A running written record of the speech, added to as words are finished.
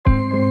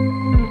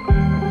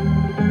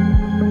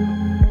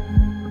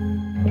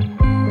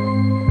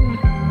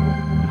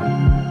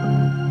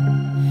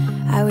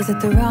was at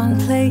the wrong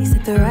place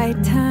at the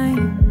right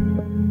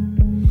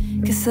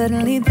time. 'Cause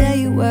suddenly there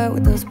you were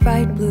with those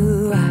bright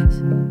blue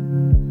eyes.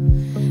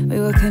 We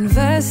were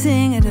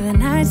conversing under the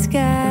night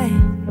sky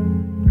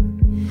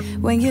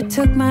when you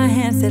took my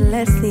hand, said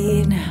let's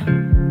leave now.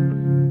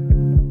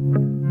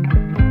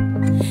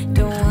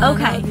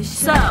 Okay,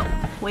 so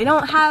we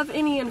don't have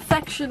any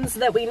infections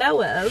that we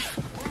know of.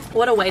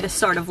 What a way to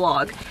start a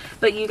vlog.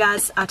 But you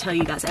guys, I tell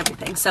you guys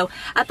everything. So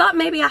I thought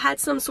maybe I had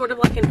some sort of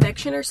like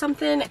infection or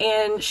something,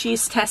 and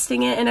she's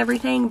testing it and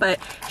everything, but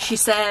she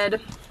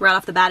said right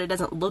off the bat it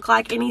doesn't look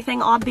like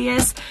anything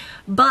obvious.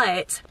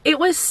 But it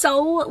was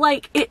so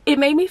like, it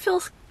made me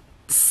feel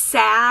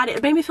sad.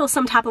 It made me feel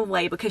some type of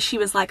way, because she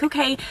was like,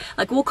 okay,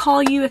 like we'll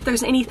call you if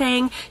there's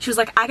anything. She was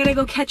like, I gotta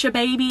go catch a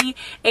baby,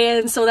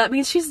 and so that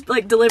means she's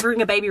like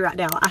delivering a baby right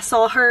now. I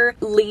saw her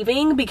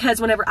leaving because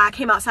whenever I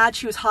came outside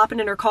she was hopping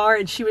in her car,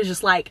 and she was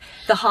just like,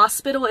 the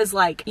hospital is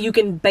like, you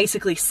can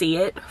basically see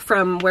it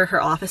from where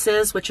her office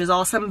is, which is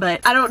awesome.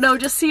 But I don't know,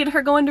 just seeing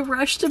her going to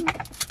rush to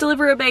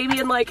deliver a baby,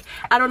 and like,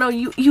 I don't know,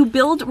 you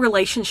build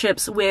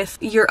relationships with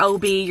your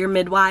OB, your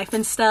midwife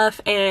and stuff,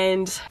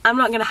 and I'm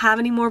not gonna have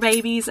any more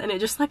babies, and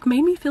it just like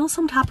made me feel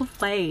some type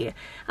of way.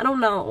 I don't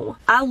know.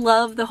 I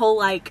love the whole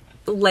like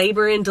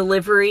labor and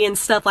delivery and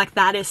stuff like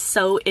that is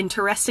so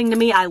interesting to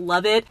me. I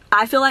love it.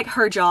 I feel like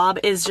her job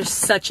is just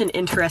such an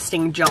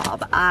interesting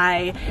job.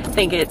 I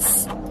think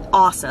it's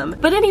awesome.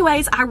 But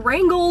anyways, I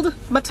wrangled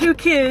my two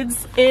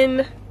kids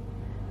in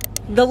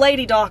the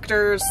lady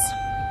doctor's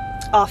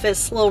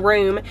office little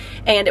room,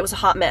 and it was a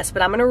hot mess,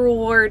 but I'm gonna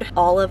reward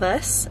all of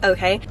us.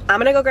 Okay, I'm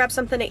gonna go grab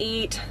something to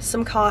eat,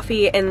 some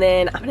coffee, and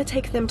then I'm gonna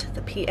take them to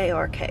the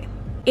PARK.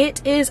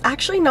 It is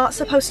actually not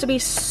supposed to be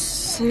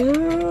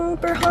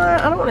super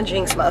hot. I don't want to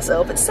jinx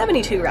myself. It's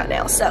 72 right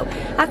now, so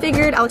I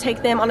figured I would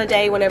take them on a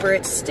day whenever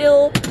it's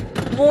still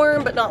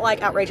warm but not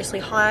like outrageously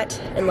hot,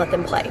 and let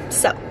them play.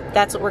 So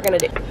that's what we're gonna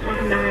do.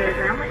 Welcome to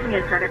Hydrogram. What can I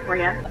get started for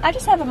you? I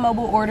just have a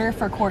mobile order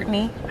for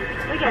Courtney.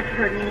 We got you,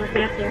 Courtney. We'll see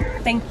you here.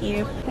 Thank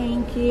you.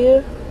 Thank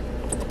you.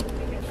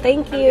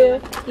 Thank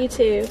you. You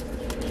too.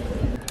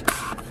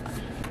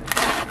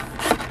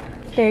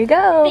 Here you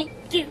go. Thank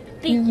you.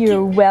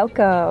 You're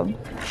welcome.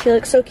 She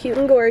looks so cute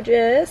and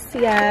gorgeous.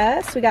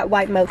 Yes, we got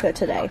white mocha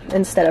today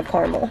instead of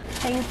caramel.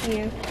 Thank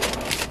you.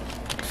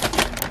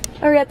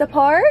 Are we at the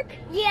park?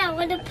 Yeah,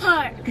 we're at the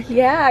park.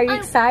 Yeah, are you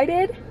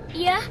excited?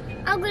 Yeah,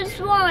 I'm gonna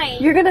slide.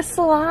 You're gonna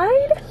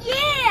slide?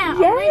 Yeah.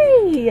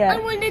 Yay! I'm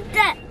on the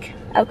deck.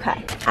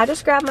 Okay. I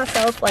just grabbed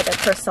myself like a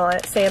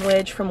croissant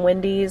sandwich from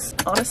Wendy's.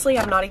 Honestly,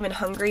 I'm not even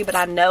hungry, but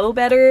I know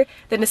better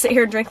than to sit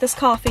here and drink this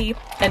coffee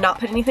and not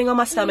put anything on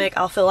my stomach.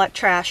 I'll feel like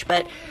trash,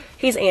 but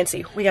he's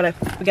antsy. We gotta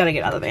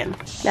get out of the van.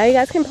 Now you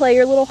guys can play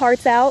your little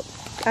hearts out.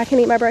 I can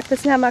eat my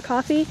breakfast and have my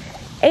coffee,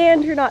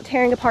 and you're not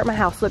tearing apart my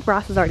house. Look,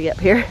 Bryce is already up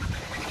here.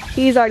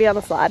 He's already on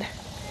the slide.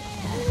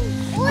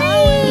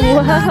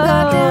 Whoa!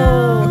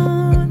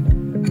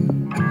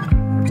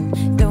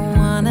 Don't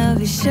wanna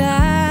be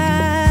shy.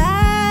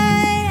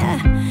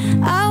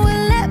 I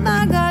will let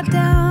my guard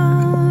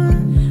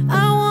down.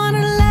 I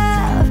wanna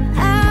laugh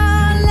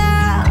out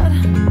loud.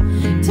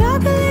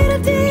 Talk a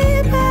little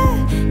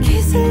deeper,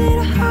 kiss a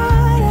little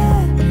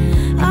harder.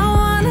 I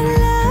wanna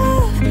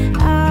laugh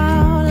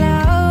out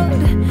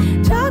loud.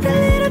 Talk a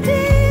little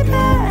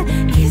deeper,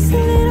 kiss a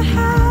little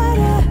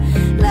harder.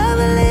 Love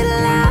a little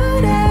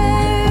louder.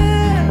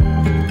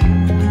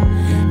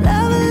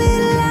 Love a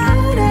little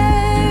louder.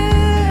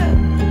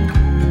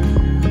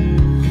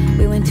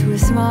 We went to a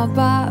small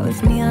bar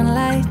with neon lights.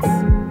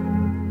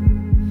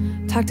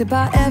 Talked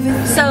about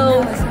everything.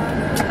 So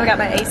I got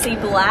my AC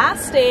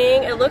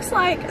blasting. It looks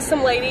like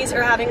some ladies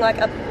are having like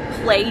a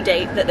play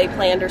date that they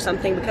planned or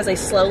something, because they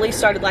slowly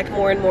started like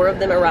more and more of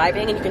them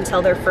arriving, and you can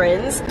tell they're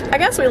friends. I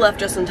guess we left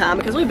just in time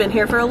because we've been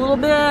here for a little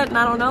bit, and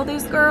I don't know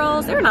these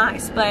girls. They're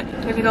nice, but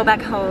we have to go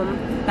back home,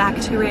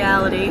 back to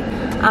reality.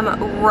 I'm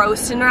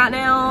roasting right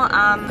now.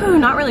 I'm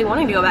not really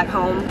wanting to go back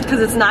home because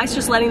it's nice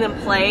just letting them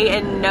play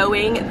and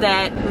knowing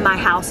that my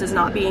house is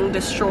not being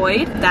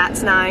destroyed.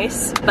 That's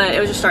nice, but it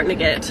was just starting to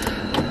get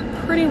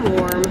pretty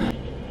warm.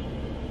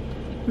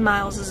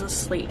 Myles is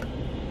asleep.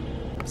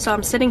 So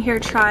I'm sitting here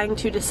trying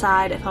to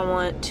decide if I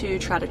want to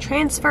try to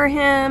transfer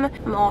him.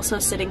 I'm also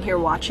sitting here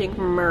watching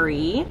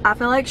Marie. I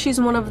feel like she's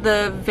one of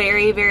the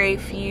very, very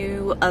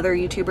few other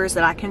YouTubers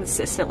that I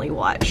consistently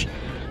watch.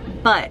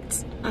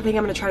 But I think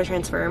I'm gonna try to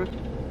transfer him.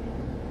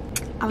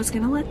 I was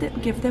gonna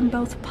give them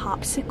both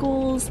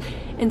popsicles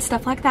and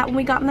stuff like that when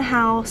we got in the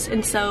house.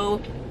 And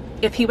so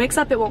if he wakes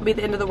up, it won't be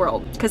the end of the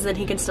world, because then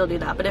he can still do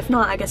that. But if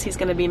not, I guess he's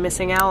gonna be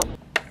missing out.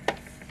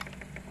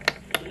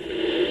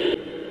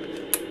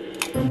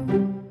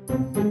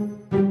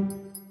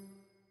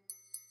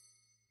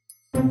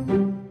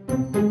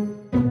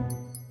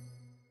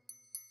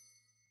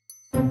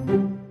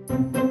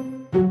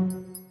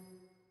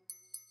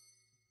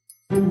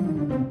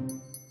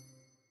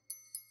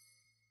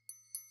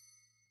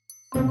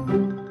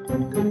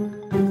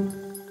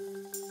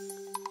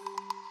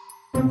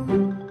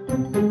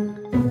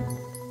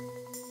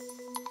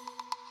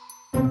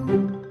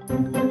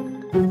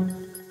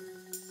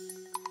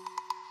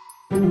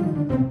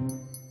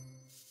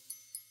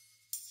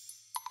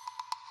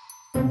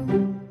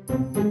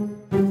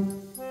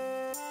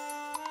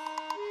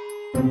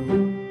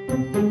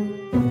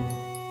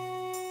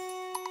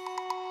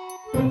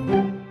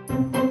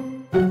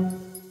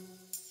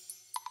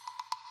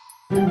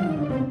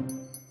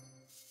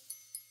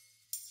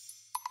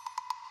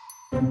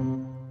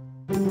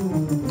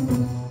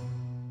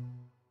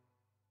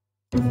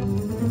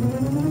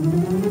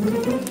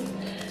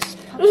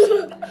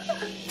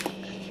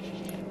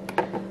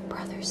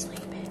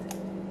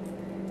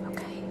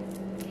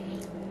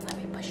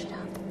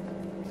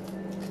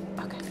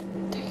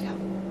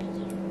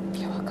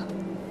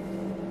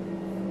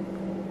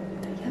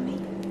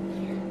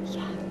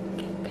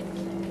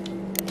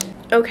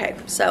 Okay,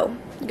 so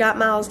got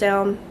Myles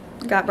down,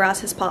 got Bryce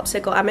his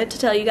popsicle. I meant to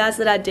tell you guys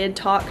that I did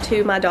talk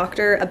to my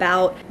doctor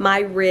about my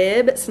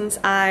rib. Since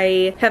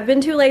I have been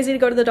too lazy to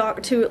go to the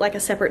to like a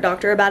separate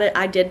doctor about it,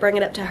 I did bring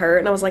it up to her,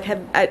 and I was like,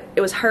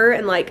 it was her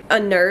and like a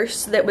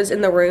nurse that was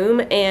in the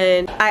room,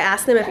 and I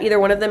asked them if either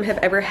one of them have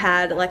ever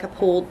had like a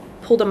pulled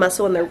a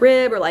muscle in their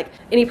rib or like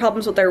any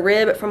problems with their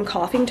rib from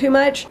coughing too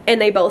much,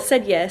 and they both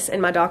said yes.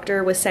 And my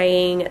doctor was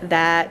saying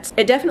that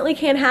it definitely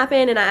can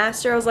happen. And I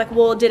asked her, I was like,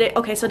 well, did it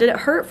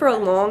hurt for a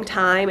long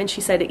time? And she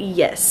said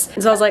yes.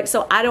 And so I was like,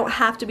 so I don't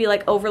have to be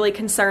like overly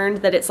concerned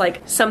that it's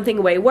like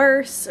something way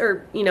worse,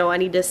 or you know, I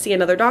need to see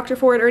another doctor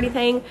for it or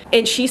anything.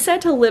 And she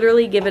said to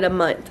literally give it a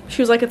month.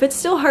 She was like, if it's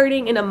still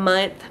hurting in a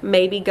month,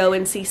 maybe go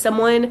and see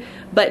someone,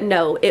 but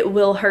no, it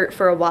will hurt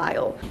for a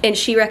while. And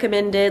she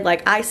recommended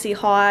like icy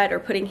hot or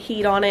putting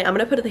heat on it. I'm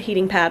gonna put the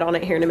heating pad on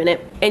it here in a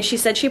minute. And she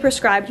said she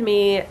prescribed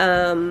me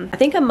I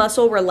think a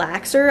muscle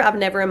relaxer. I've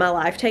never in my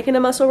life taken a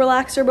muscle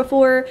relaxer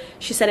before.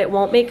 She said it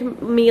won't make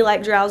me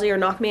like drowsy or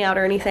knock me out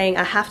or anything.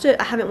 I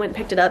haven't went and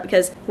picked it up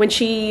because when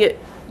she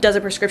does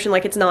a prescription,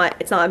 like it's not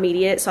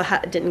immediate, so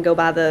I didn't go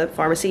by the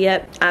pharmacy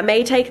yet. I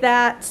may take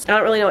that. I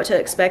don't really know what to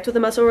expect with a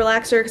muscle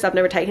relaxer because I've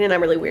never taken it.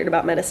 I'm really weird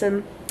about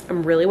medicine.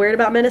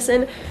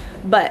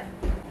 But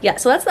yeah,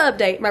 so that's the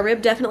update. My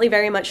rib definitely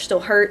very much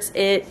still hurts.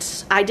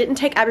 I didn't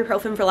take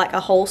ibuprofen for like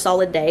a whole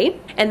solid day.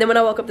 And then when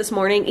I woke up this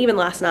morning, even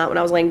last night when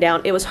I was laying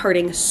down, it was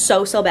hurting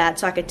so bad.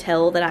 So I could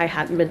tell that I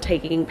hadn't been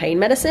taking pain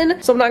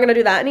medicine. So I'm not gonna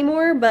do that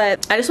anymore,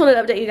 but I just wanted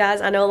to update you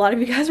guys. I know a lot of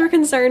you guys were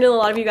concerned and a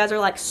lot of you guys are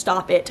like,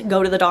 stop it,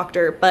 go to the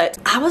doctor. But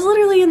I was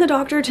literally in the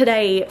doctor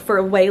today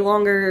for way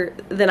longer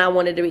than I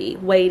wanted to be,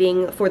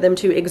 waiting for them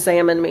to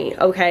examine me,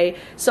 okay?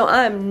 So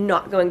I'm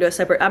not going to a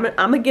separate, I'm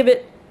gonna give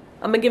it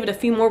a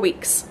few more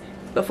weeks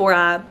before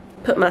I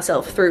put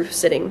myself through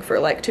sitting for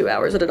like 2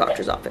 hours at a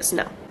doctor's office.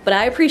 No. But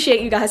I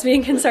appreciate you guys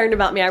being concerned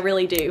about me. I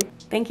really do.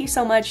 Thank you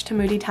so much to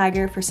Moody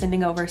Tiger for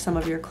sending over some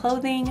of your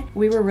clothing.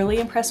 We were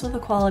really impressed with the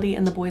quality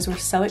and the boys were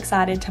so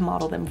excited to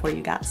model them for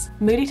you guys.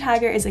 Moody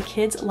Tiger is a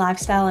kids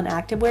lifestyle and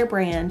activewear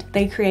brand.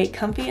 They create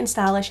comfy and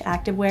stylish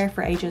activewear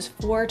for ages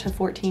 4 to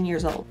 14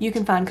 years old. You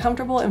can find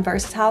comfortable and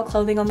versatile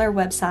clothing on their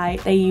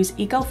website. They use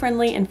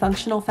eco-friendly and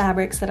functional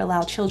fabrics that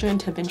allow children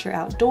to venture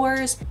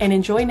outdoors and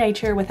enjoy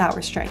nature without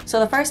restraint. So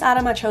the first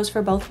item I chose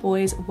for both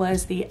boys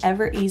was the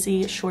Ever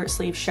Easy short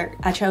sleeve shirt.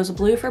 I chose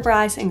blue for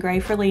Bryce and gray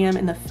for Liam,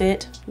 and the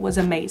fit was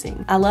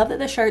amazing. I love that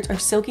the shirts are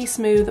silky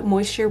smooth,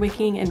 moisture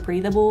wicking, and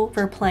breathable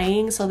for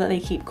playing so that they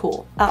keep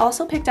cool. I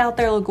also picked out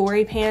their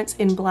Lagori pants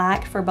in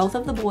black for both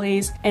of the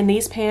boys, and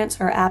these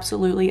pants are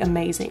absolutely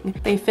amazing.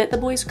 They fit the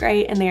boys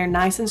great, and they are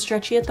nice and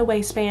stretchy at the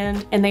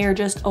waistband, and they are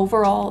just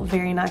overall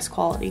very nice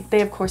quality.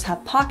 They of course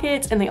have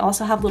pockets, and they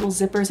also have little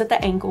zippers at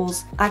the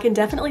ankles. I can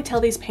definitely tell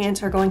these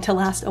pants are going to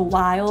last a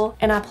while,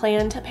 and I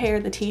plan to pair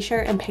the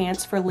t-shirt and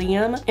pants for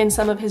Liam in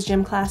some of his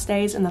gym class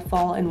days in the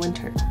fall and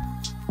winter.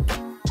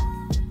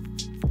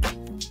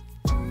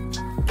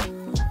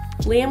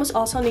 Liam was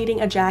also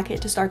needing a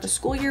jacket to start the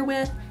school year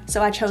with,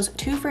 so I chose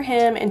 2 for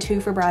him and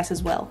 2 for Bryce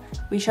as well.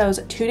 We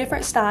chose 2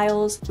 different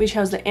styles. We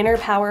chose the Inner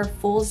Power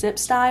full zip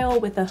style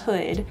with a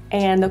hood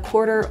and the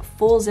quarter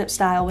full zip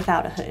style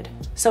without a hood.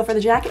 So for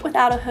the jacket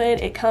without a hood,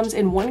 it comes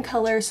in one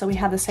color, so we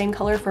have the same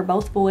color for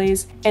both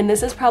boys, and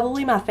this is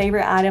probably my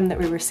favorite item that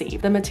we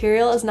received. The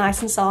material is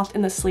nice and soft,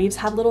 and the sleeves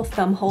have little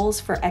thumb holes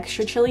for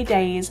extra chilly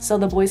days so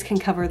the boys can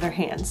cover their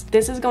hands.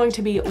 This is going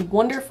to be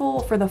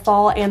wonderful for the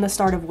fall and the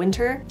start of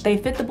winter. They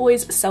fit the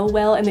boys so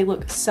well, and they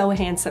look so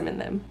handsome in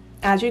them.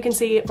 As you can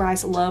see,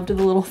 Bryce loved the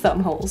little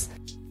thumb holes.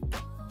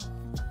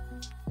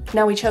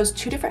 Now we chose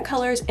 2 different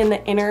colors in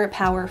the Inner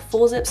Power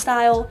full zip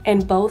style,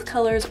 and both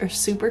colors are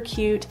super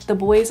cute. The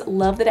boys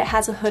love that it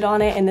has a hood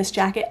on it, and this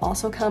jacket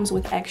also comes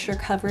with extra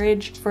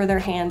coverage for their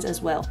hands as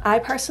well. I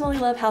personally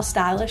love how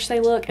stylish they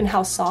look and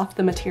how soft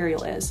the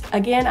material is.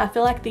 Again, I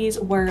feel like these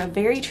were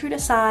very true to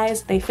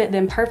size. They fit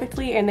them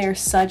perfectly, and they're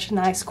such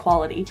nice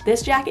quality.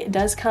 This jacket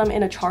does come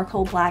in a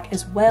charcoal black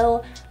as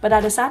well, but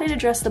I decided to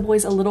dress the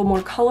boys a little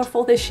more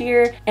colorful this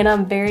year, and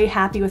I'm very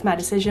happy with my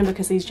decision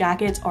because these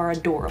jackets are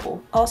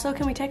adorable. Also,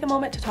 can we take a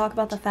moment to talk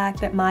about the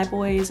fact that my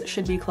boys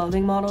should be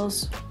clothing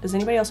models? Does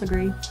anybody else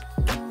agree?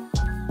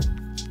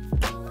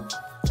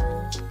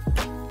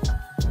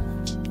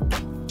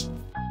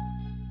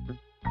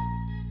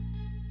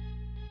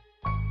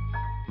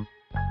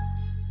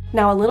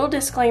 Now, a little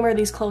disclaimer,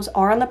 these clothes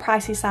are on the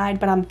pricey side,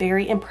 but I'm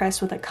very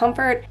impressed with the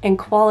comfort and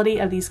quality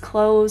of these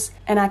clothes,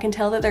 and I can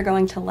tell that they're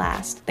going to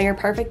last. They are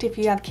perfect if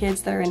you have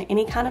kids that are in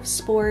any kind of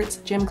sports,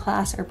 gym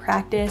class, or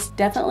practice.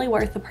 Definitely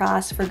worth the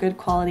price for good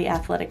quality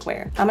athletic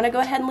wear. I'm gonna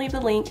go ahead and leave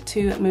the link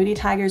to Moody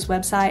Tiger's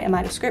website in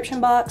my description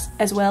box,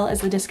 as well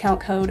as the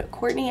discount code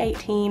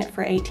Courtney18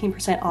 for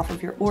 18% off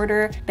of your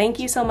order. Thank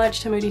you so much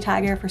to Moody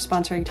Tiger for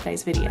sponsoring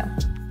today's video.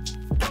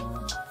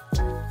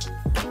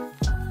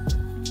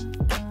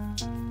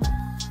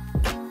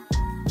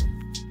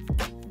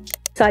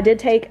 So I did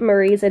take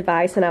Marie's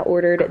advice and I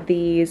ordered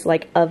these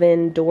like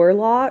oven door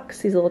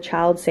locks, these little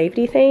child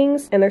safety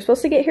things, and they're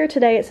supposed to get here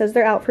today. It says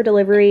they're out for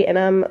delivery, and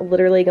I'm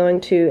literally going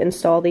to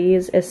install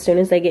these as soon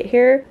as they get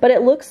here. But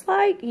it looks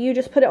like you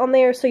just put it on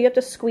there, so you have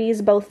to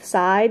squeeze both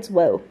sides.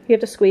 Whoa, you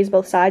have to squeeze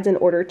both sides in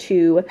order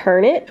to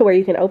turn it to where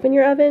you can open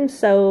your oven.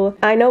 So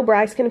I know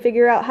Bryce can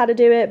figure out how to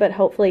do it, but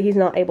hopefully he's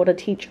not able to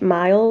teach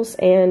Myles,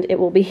 and it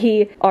will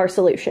be our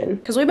solution,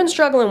 because we've been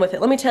struggling with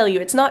it. Let me tell you,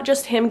 it's not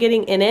just him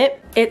getting in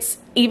it, it's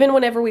even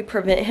whenever we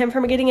prevent him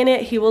from getting in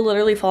it, he will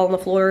literally fall on the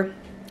floor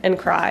and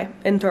cry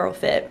and throw a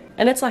fit.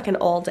 And it's like an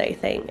all-day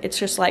thing. It's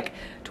just like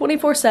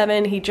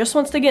 24/7. He just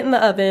wants to get in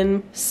the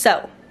oven.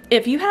 So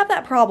if you have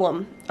that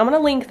problem, I'm gonna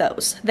link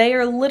those. They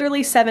are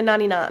literally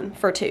 $7.99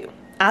 for 2.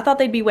 I thought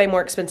they'd be way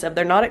more expensive.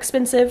 They're not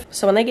expensive.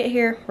 So when they get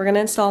here, we're gonna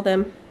install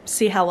them,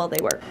 see how well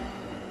they work.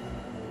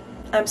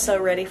 I'm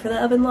so ready for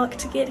the oven lock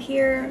to get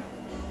here.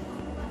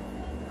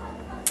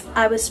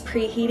 I was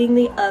preheating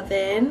the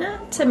oven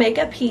to make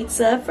a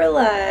pizza for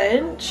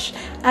lunch.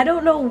 I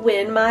don't know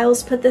when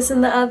Myles put this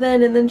in the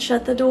oven and then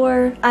shut the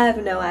door. I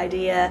have no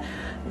idea.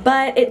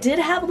 But it did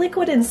have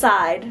liquid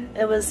inside.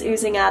 It was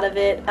oozing out of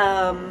it.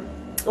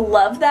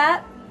 Love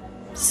that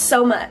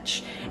so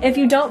much. If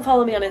you don't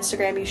follow me on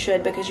Instagram, you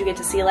should, because you get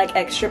to see like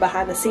extra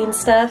behind the scenes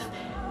stuff.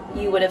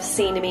 You would have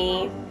seen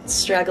me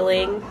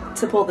struggling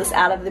to pull this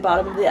out of the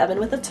bottom of the oven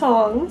with the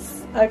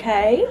tongs,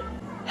 okay?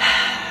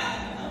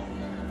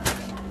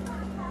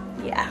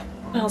 Yeah,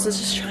 Myles is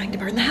just trying to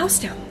burn the house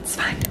down. It's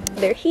fine.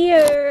 They're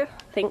here.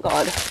 Thank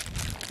God.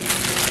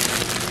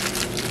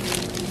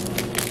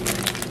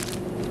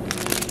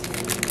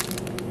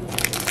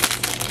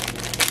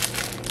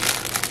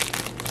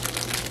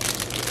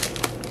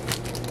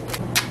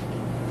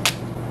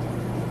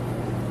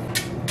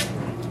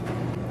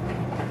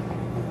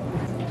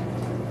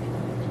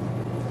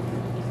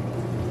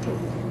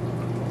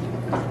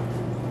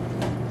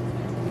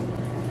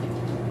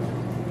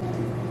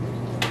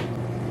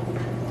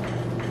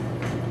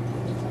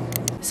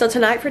 So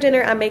tonight for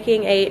dinner, I'm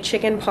making a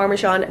chicken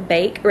parmesan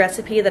bake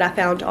recipe that I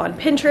found on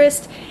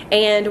Pinterest.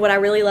 And what I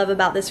really love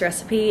about this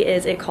recipe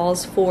is it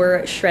calls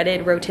for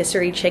shredded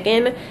rotisserie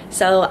chicken.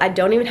 So I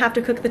don't even have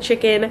to cook the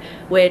chicken,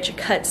 which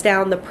cuts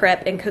down the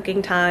prep and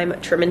cooking time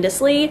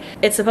tremendously.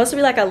 It's supposed to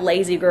be like a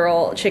lazy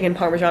girl chicken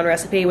parmesan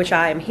recipe, which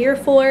I am here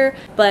for.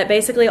 But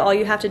basically all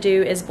you have to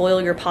do is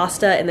boil your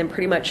pasta and then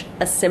pretty much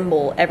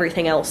assemble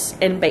everything else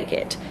and bake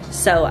it.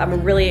 So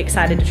I'm really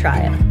excited to try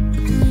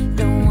it.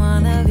 Don't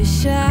wanna be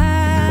shy.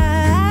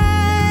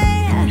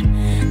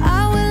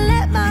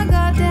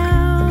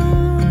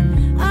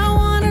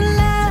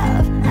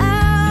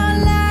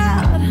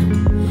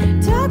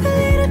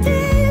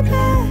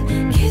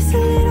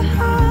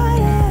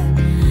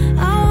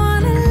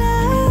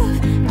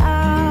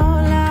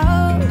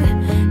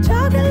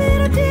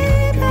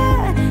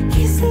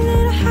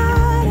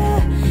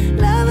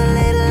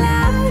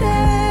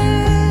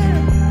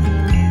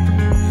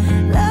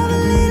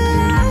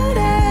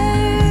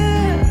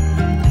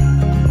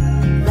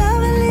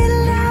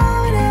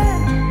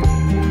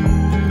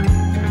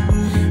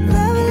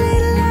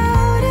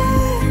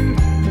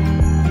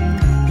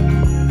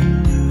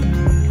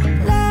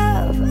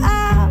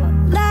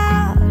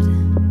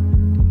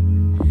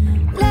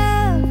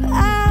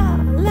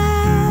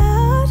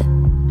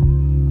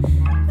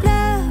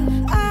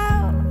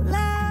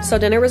 So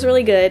dinner was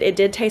really good. It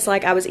did taste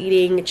like I was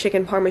eating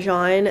chicken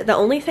parmesan. The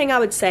only thing I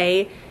would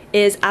say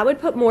is I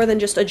would put more than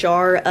just a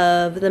jar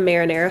of the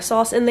marinara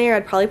sauce in there.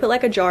 I'd probably put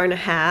like a jar and a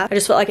half. I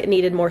just felt like it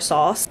needed more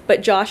sauce.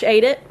 But Josh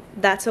ate it.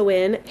 That's a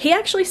win. He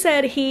actually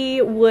said he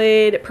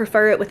would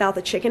prefer it without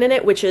the chicken in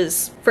it, which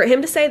is, for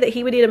him to say that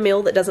he would eat a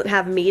meal that doesn't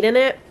have meat in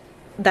it,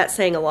 that's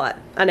saying a lot.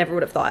 I never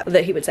would have thought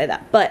that he would say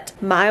that. But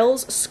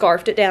Myles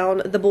scarfed it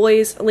down. The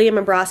boys, Liam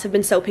and Bryce, have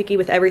been so picky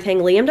with everything.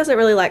 Liam doesn't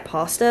really like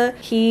pasta.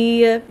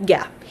 He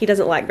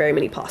doesn't like very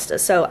many pastas,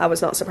 so I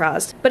was not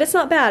surprised. But it's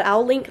not bad.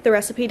 I'll link the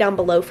recipe down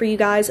below for you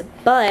guys.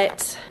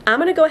 But I'm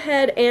gonna go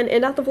ahead and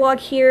end out the vlog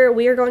here.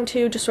 We are going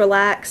to just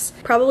relax,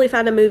 probably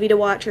find a movie to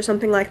watch or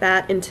something like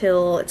that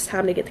until it's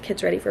time to get the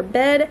kids ready for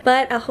bed.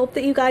 But I hope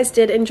that you guys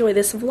did enjoy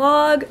this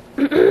vlog.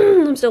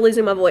 I'm still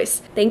losing my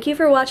voice. Thank you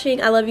for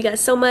watching. I love you guys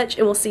so much,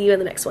 and we'll see you in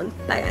the next one.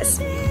 Bye,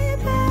 guys.